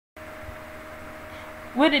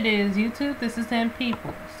what it is, YouTube. This is M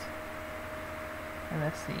Peoples. And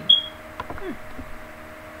let's see.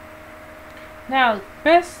 Now,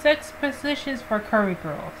 best sex positions for curvy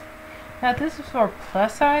girls. Now, this is for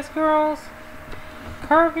plus size girls.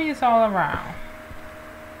 Curvy is all around.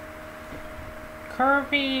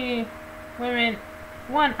 Curvy women.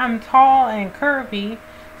 One, I'm tall and curvy,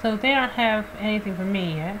 so they don't have anything for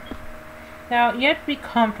me yet. Now, you have to be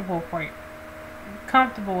comfortable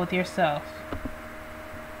with yourself.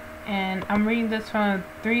 And I'm reading this from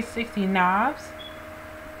 360 Knobs.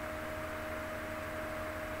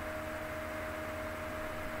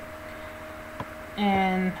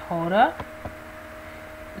 And hold up.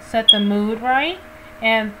 Set the mood right.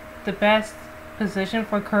 And the best position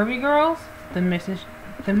for curvy girls, the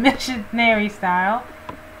missionary style.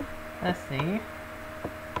 Let's see.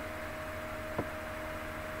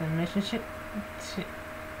 The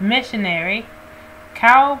missionary,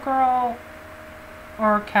 cowgirl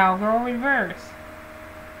or cowgirl reverse,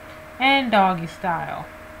 and doggy style.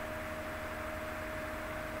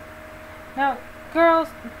 Now, girls,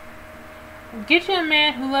 get you a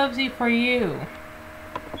man who loves you for you.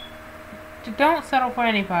 Don't settle for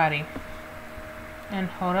anybody. And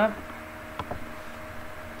hold up.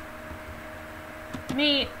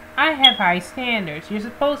 Me, I have high standards. You're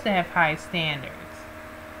supposed to have high standards.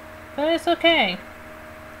 But it's okay.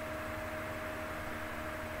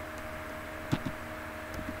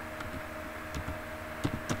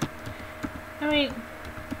 I mean,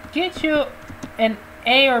 get you an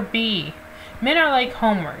A or B. Men are like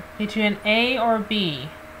homework. Get you an A or B.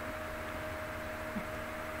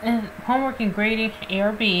 And homework and grading, A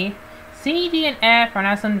or B. C, D, and F are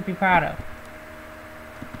not something to be proud of.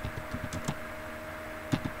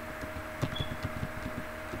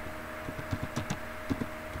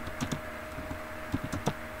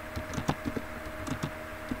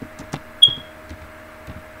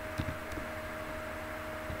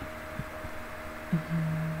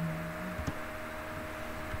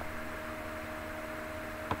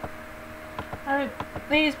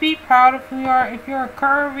 Ladies, be proud of who you are. If you're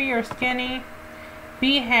curvy or skinny,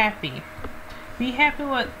 be happy. Be happy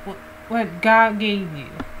with what God gave you.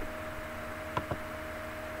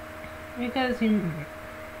 Because you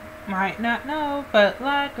might not know, but a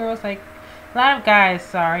lot of girls, a lot of guys,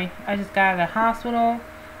 sorry. I just got out of the hospital.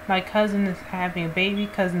 My cousin is having a baby,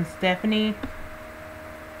 cousin Stephanie.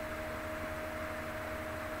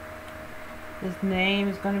 His name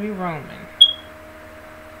is going to be Roman.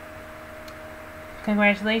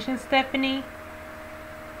 Congratulations, Stephanie.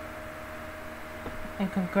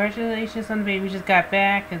 And congratulations on the baby. We just got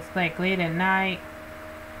back. It's like late at night.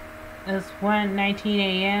 It's 1:19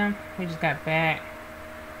 a.m. We just got back.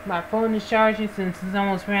 My phone is charging since it's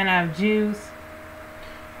almost ran out of juice.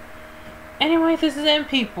 Anyway, this is M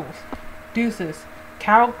Peoples. Deuces.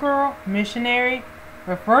 Cowgirl, missionary,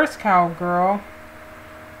 reverse cowgirl,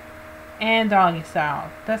 and doggy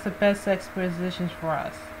style. That's the best sex positions for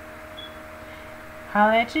us.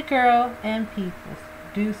 Holla at your girl, M Peoples.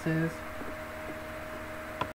 Deuces.